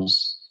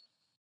platforms.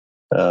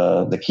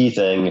 The key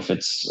thing, if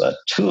it's a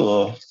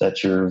tool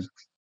that you're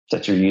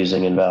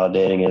using and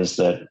validating, is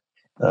that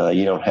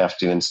you don't have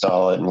to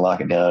install it and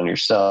lock it down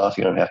yourself.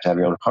 You don't have to have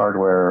your own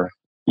hardware.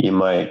 You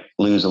might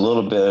lose a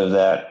little bit of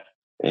that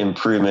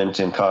improvement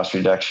in cost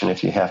reduction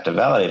if you have to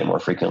validate it more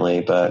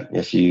frequently. But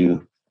if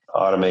you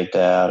automate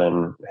that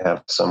and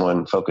have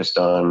someone focused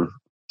on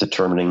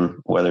determining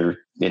whether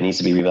it needs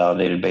to be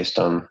revalidated based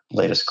on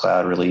latest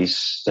cloud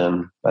release,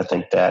 then I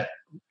think that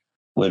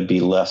would be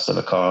less of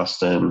a cost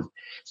than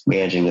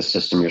managing the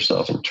system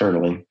yourself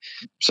internally.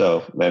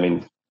 So,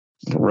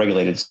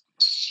 regulated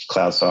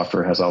cloud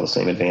software has all the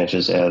same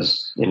advantages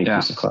as any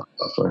piece of cloud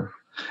software.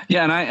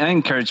 Yeah, and I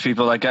encourage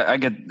people, I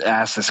get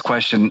asked this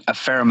question a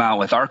fair amount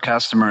with our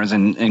customers,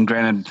 and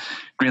granted,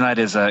 Greenlight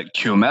is a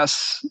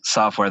QMS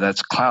software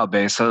that's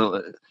cloud-based,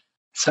 so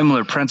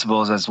similar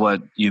principles as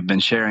what you've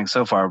been sharing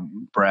so far,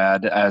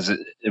 Brad, as it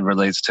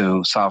relates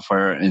to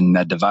software in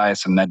med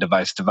device and med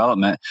device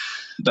development.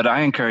 But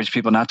I encourage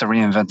people not to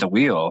reinvent the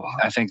wheel.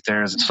 I think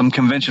there's some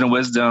conventional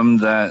wisdom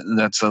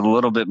that's a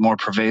little bit more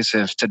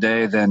pervasive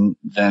today than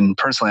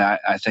personally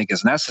I think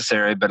is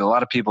necessary. But a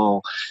lot of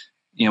people,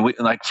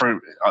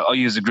 I'll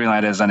use the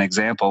Greenlight as an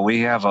example.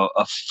 We have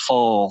a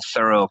full,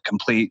 thorough,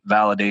 complete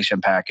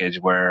validation package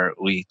where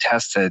we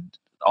tested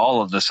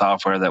all of the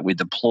software that we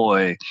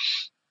deploy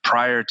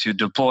prior to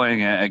deploying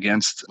it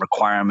against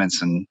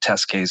requirements and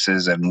test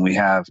cases. And we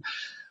have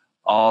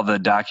all the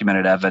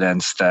documented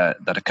evidence that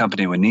a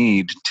company would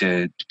need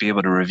to be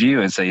able to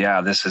review and say, yeah,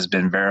 this has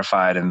been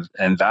verified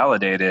and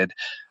validated.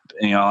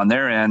 On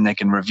their end, they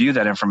can review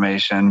that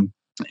information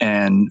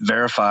and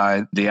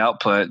verify the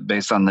output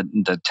based on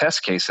the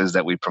test cases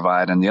that we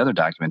provide and the other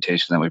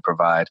documentation that we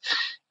provide.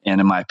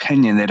 And in my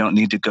opinion, they don't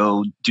need to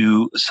go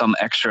do some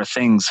extra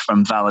things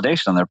from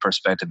validation on their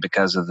perspective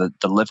because of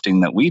the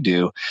lifting that we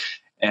do.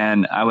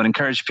 And I would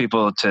encourage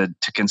people to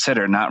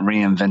consider not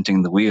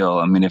reinventing the wheel.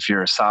 If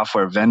your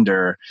software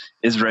vendor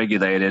is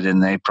regulated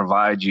and they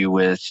provide you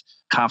with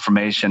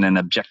confirmation and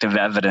objective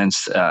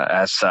evidence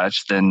as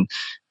such, then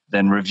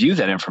review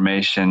that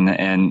information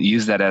and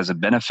use that as a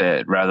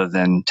benefit rather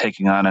than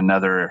taking on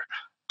another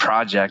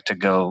project to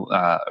go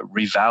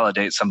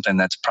revalidate something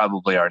that's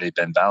probably already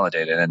been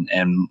validated.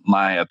 And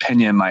my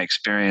opinion, my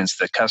experience,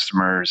 the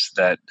customers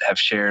that have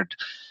shared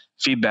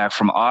feedback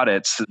from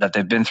audits that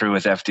they've been through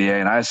with FDA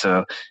and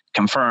ISO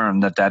confirm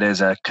that is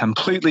a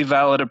completely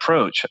valid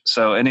approach.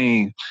 So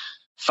any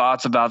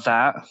thoughts about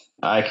that?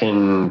 I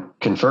can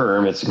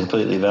confirm it's a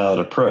completely valid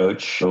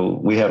approach. So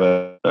we have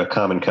a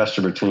common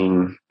customer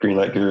between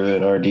Greenlight Guru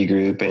and RND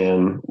Group,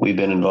 and we've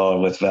been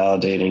involved with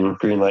validating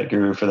Greenlight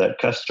Guru for that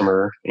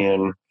customer.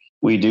 And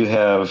we do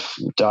have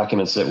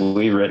documents that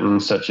we've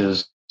written, such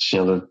as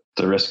the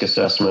risk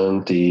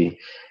assessment, the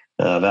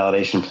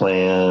validation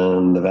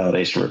plan, the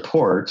validation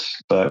report,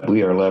 but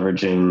we are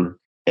leveraging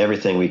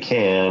everything we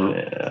can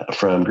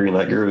from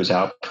Greenlight Guru's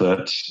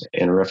output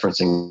and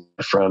referencing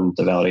from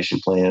the validation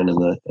plan and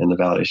the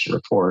validation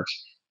report.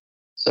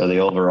 So the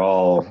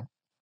overall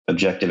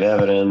objective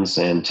evidence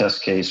and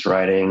test case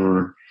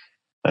writing,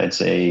 I'd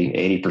say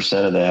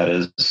 80% of that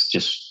is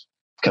just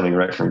coming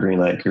right from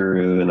Greenlight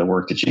Guru and the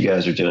work that you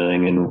guys are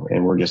doing.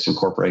 And we're just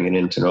incorporating it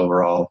into an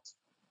overall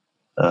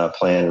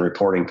plan and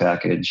reporting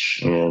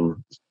package.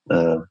 And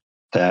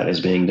that is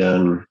being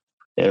done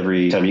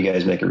every time you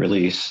guys make a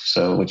release.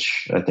 So,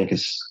 which I think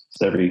is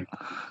every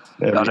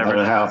I don't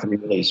know how often you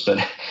release,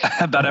 but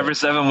about every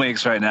 7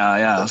 weeks right now.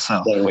 Yeah.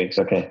 So 7 weeks.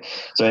 Okay.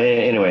 So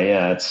anyway,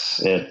 yeah,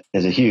 it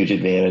is a huge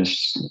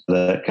advantage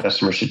that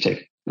customers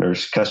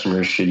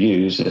should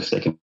use if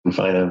they can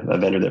find a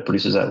vendor that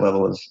produces that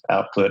level of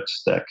output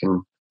that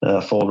can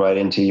fold right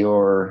into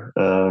your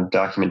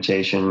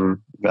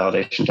documentation,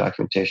 validation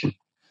documentation.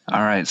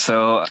 All right.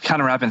 So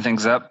kind of wrapping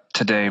things up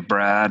today,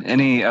 Brad,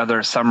 any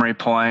other summary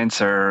points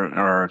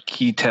or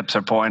key tips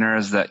or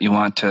pointers that you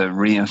want to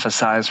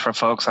reemphasize for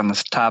folks on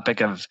this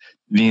topic of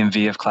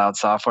V&V of cloud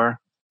software?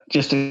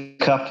 Just a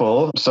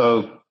couple.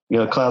 So,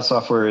 cloud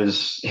software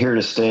is here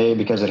to stay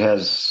because it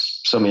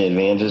has so many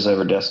advantages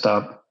over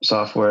desktop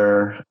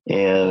software.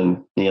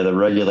 And, the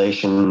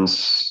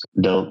regulations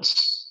don't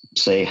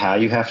say how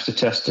you have to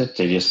test it.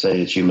 They just say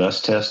that you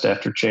must test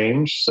after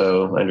change.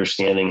 So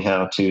understanding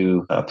how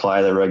to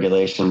apply the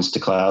regulations to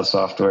cloud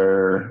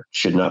software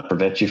should not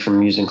prevent you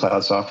from using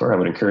cloud software. I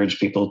would encourage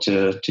people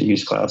to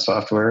use cloud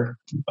software.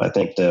 I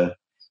think the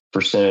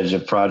percentage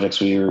of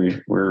projects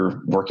we're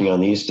working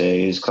on these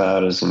days,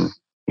 cloud isn't,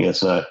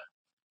 it's not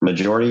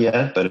majority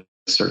yet, but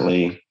it's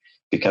certainly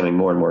becoming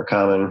more and more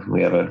common.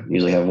 We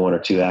usually have 1 or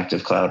 2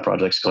 active cloud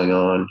projects going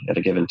on at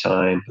a given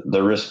time.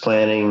 The risk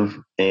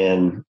planning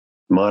and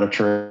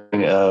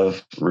monitoring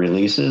of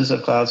releases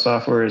of cloud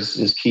software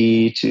is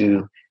key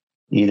to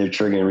either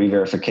triggering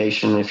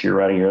re-verification if you're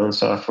writing your own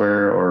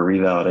software or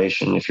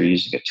revalidation if you're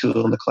using a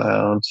tool in the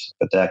cloud.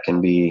 But that can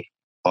be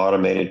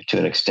automated to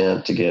an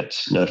extent to get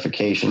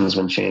notifications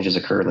when changes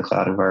occur in the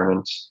cloud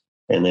environment.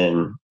 And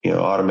then,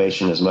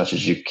 automation as much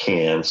as you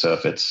can. So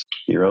if it's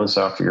your own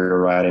software you're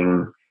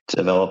writing,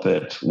 develop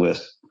it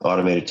with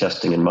automated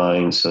testing in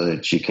mind so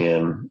that you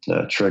can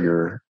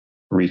trigger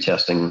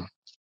retesting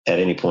at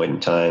any point in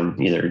time,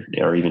 either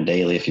or even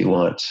daily if you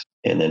want,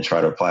 and then try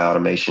to apply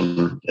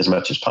automation as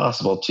much as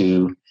possible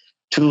to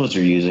tools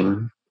you're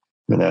using.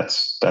 And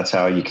that's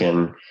how you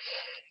can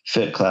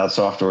fit cloud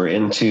software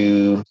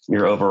into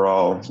your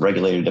overall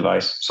regulated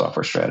device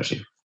software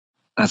strategy.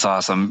 That's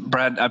awesome.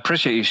 Brad, I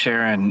appreciate you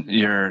sharing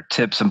your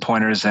tips and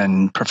pointers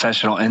and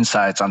professional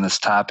insights on this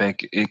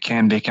topic. It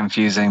can be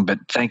confusing, but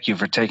thank you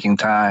for taking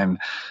time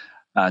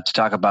to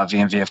talk about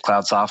V&V of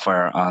cloud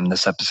software on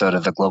this episode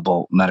of the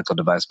Global Medical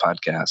Device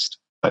Podcast.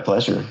 My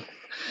pleasure.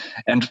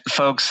 And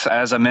folks,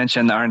 as I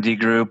mentioned, the R&D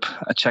Group,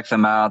 check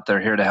them out.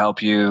 They're here to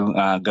help you.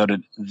 Go to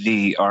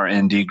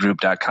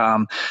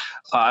therndgroup.com.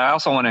 I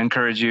also want to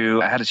encourage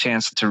you. I had a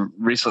chance to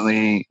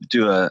recently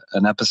do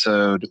an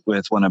episode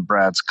with one of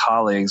Brad's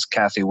colleagues,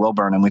 Kathy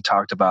Wilburn, and we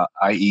talked about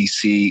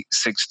IEC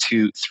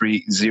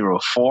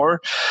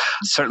 62304.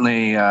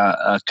 Certainly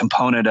a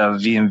component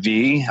of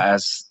V&V,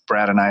 as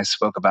Brad and I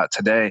spoke about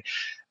today.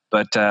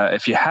 But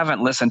if you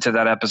haven't listened to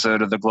that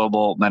episode of the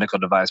Global Medical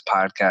Device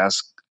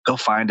Podcast, go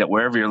find it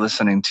wherever you're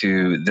listening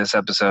to this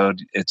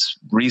episode. It's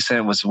recent,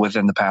 it was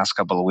within the past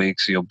couple of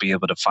weeks. So you'll be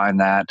able to find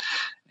that.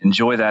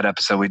 Enjoy that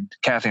episode.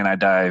 Kathy and I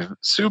dive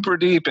super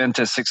deep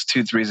into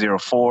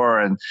 62304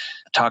 and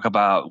talk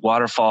about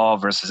waterfall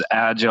versus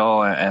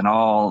agile and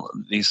all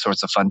these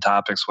sorts of fun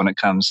topics when it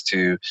comes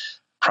to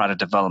product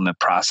development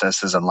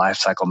processes and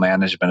lifecycle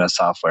management of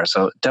software.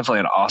 So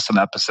definitely an awesome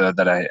episode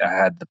that I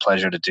had the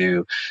pleasure to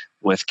do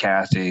with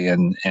Kathy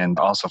and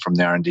also from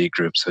the R&D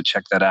group. So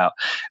check that out.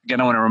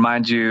 Again, I want to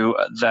remind you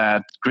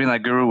that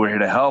Greenlight Guru, we're here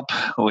to help.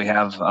 We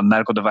have a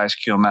medical device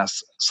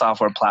QMS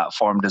software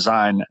platform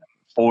designed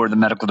for the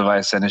medical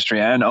device industry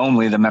and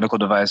only the medical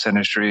device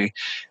industry.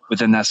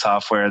 Within that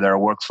software, there are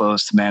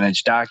workflows to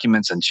manage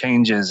documents and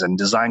changes and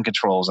design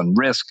controls and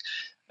risk,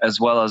 as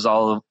well as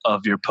all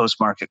of your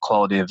post-market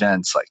quality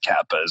events like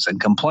CAPAs and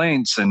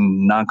complaints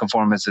and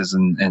non-conformances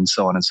and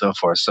so on and so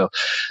forth. So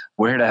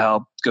we're here to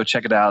help. Go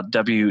check it out,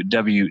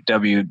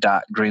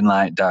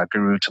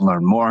 www.greenlight.guru to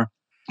learn more.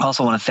 I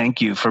also want to thank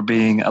you for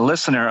being a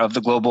listener of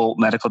the Global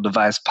Medical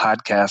Device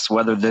Podcast,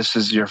 whether this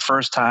is your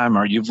first time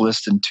or you've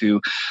listened to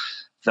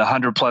the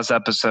 100+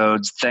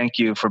 episodes. Thank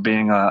you for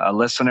being a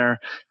listener.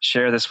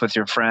 Share this with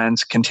your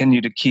friends. Continue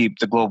to keep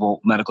the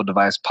Global Medical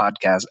Device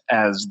Podcast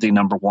as the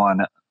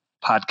 #1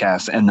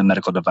 podcast in the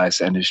medical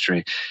device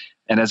industry.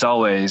 And as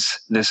always,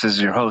 this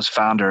is your host,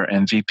 founder,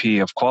 and VP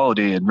of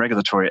Quality and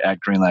Regulatory at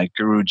Greenlight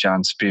Guru,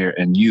 Jon Speer,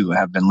 and you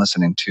have been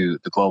listening to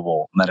the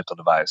Global Medical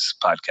Device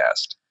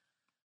Podcast.